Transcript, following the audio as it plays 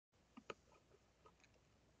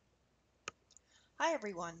Hi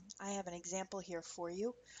everyone, I have an example here for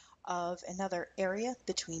you of another area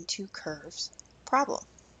between two curves problem.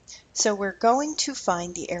 So we're going to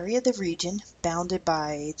find the area of the region bounded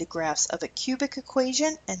by the graphs of a cubic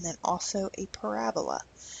equation and then also a parabola.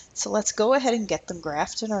 So let's go ahead and get them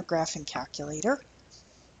graphed in our graphing calculator.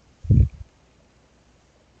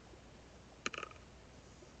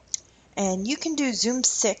 And you can do Zoom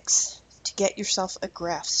 6 to get yourself a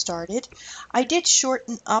graph started. I did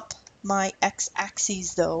shorten up my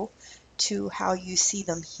x-axes though to how you see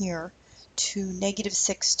them here, to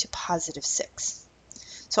 -6 to +6.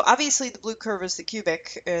 So obviously the blue curve is the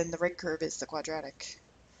cubic and the red curve is the quadratic.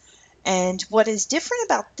 And what is different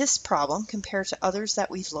about this problem compared to others that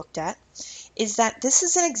we've looked at is that this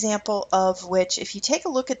is an example of which, if you take a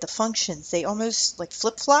look at the functions, they almost like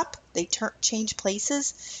flip-flop. They change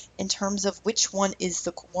places in terms of which one is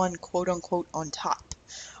the one quote-unquote on top.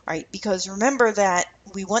 All right, because remember that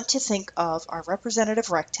we want to think of our representative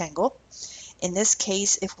rectangle. In this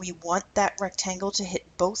case, if we want that rectangle to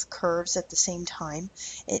hit both curves at the same time,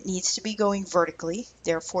 it needs to be going vertically.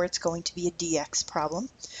 Therefore, it's going to be a dx problem.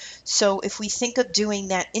 So if we think of doing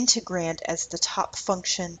that integrand as the top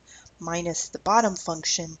function minus the bottom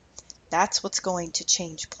function, that's what's going to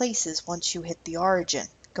change places once you hit the origin,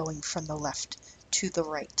 going from the left to the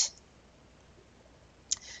right.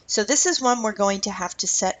 So this is one we're going to have to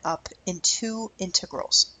set up in two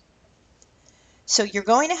integrals. So you're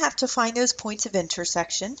going to have to find those points of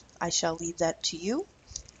intersection. I shall leave that to you.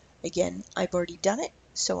 Again, I've already done it,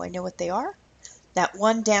 so I know what they are. That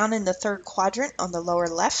one down in the third quadrant on the lower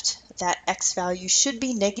left, that x value should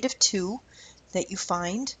be -2 that you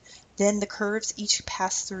find. Then the curves each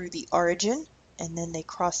pass through the origin, and then they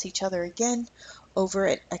cross each other again over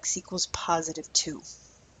at x equals +2.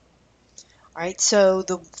 All right, so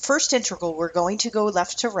the first integral, we're going to go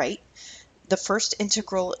left to right. The first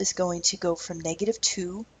integral is going to go from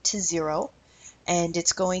 -2 to 0, and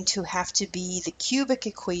it's going to have to be the cubic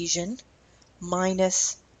equation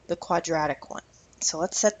minus the quadratic one. So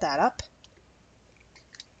let's set that up.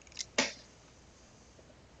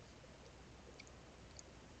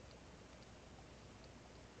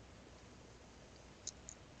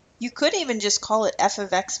 You could even just call it f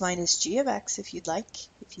of x minus g of x if you'd like,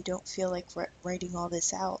 if you don't feel like writing all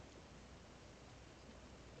this out.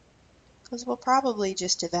 Because we'll probably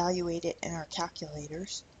just evaluate it in our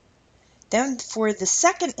calculators. Then for the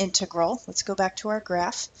second integral, let's go back to our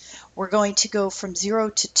graph, we're going to go from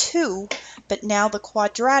 0 to 2, but now the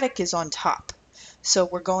quadratic is on top. So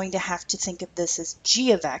we're going to have to think of this as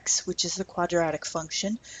g of x, which is the quadratic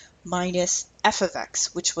function, minus f of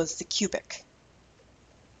x, which was the cubic.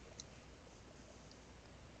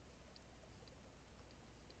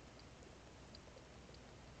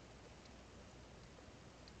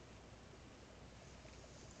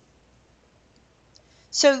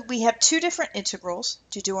 So we have two different integrals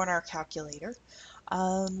to do on our calculator.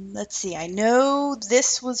 Let's see, I know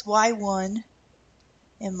this was y1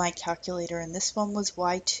 in my calculator and this one was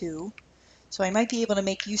y2. So I might be able to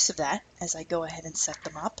make use of that as I go ahead and set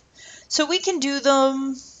them up. So we can do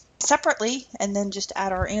them separately and then just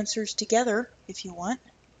add our answers together if you want.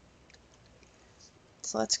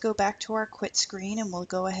 So let's go back to our quit screen and we'll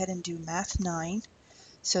go ahead and do math 9.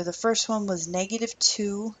 So the first one was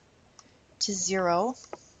 -2 to 0.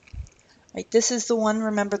 Right, this is the one,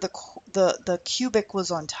 remember the cubic was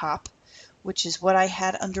on top, which is what I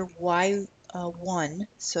had under y1,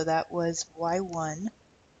 so that was y1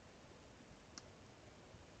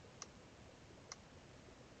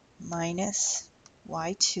 minus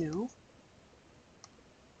y2.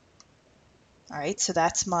 All right, so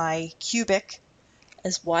that's my cubic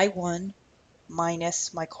as y1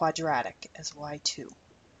 minus my quadratic as y2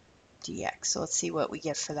 dx. So let's see what we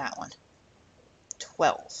get for that one.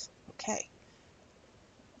 12. Okay,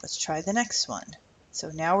 let's try the next one. So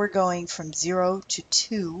now we're going from 0 to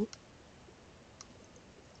 2.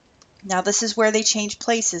 Now this is where they change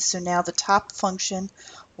places. So now the top function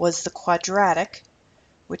was the quadratic,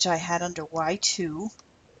 which I had under y2.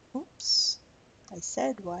 Oops, I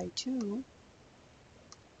said y2.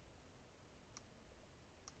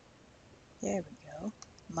 There we go.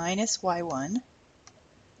 Minus y1,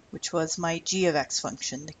 which was my g of x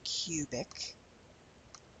function, the cubic.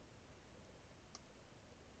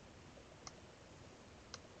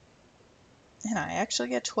 And I actually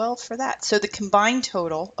get 12 for that. So the combined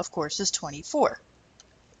total, of course, is 24.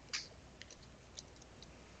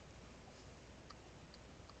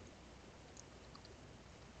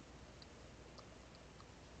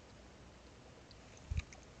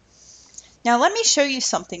 Now let me show you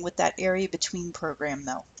something with that area between program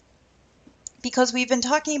though, because we've been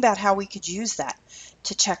talking about how we could use that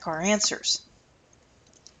to check our answers.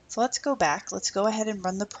 So let's go back. Let's go ahead and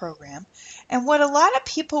run the program. And what a lot of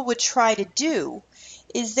people would try to do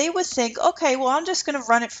is they would think, okay, well, I'm just going to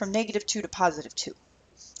run it from -2 to +2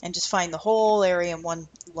 and just find the whole area in one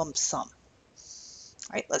lump sum.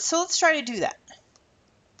 All right, let's try to do that.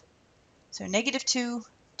 So -2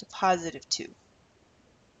 to +2.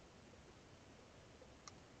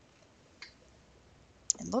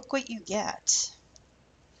 And look what you get.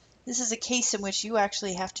 This is a case in which you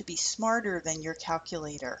actually have to be smarter than your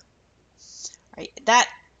calculator. Right? That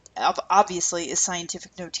obviously is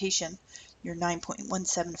scientific notation. Your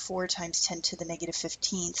 9.174 times 10 to the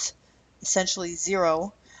 -15th, essentially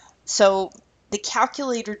 0. So the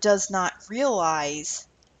calculator does not realize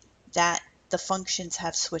that the functions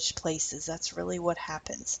have switched places. That's really what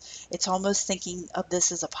happens. It's almost thinking of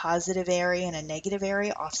this as a positive area and a negative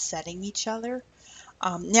area offsetting each other.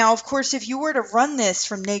 Now, of course, if you were to run this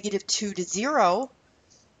from -2 to 0,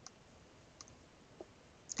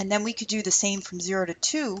 and then we could do the same from 0 to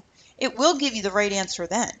 2, it will give you the right answer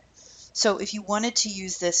then. So if you wanted to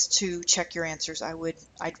use this to check your answers,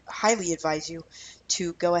 I'd highly advise you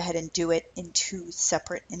to go ahead and do it in 2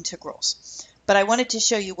 separate integrals. But I wanted to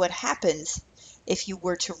show you what happens if you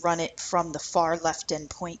were to run it from the far left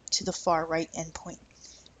endpoint to the far right endpoint.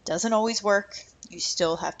 Doesn't always work. You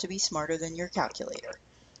still have to be smarter than your calculator.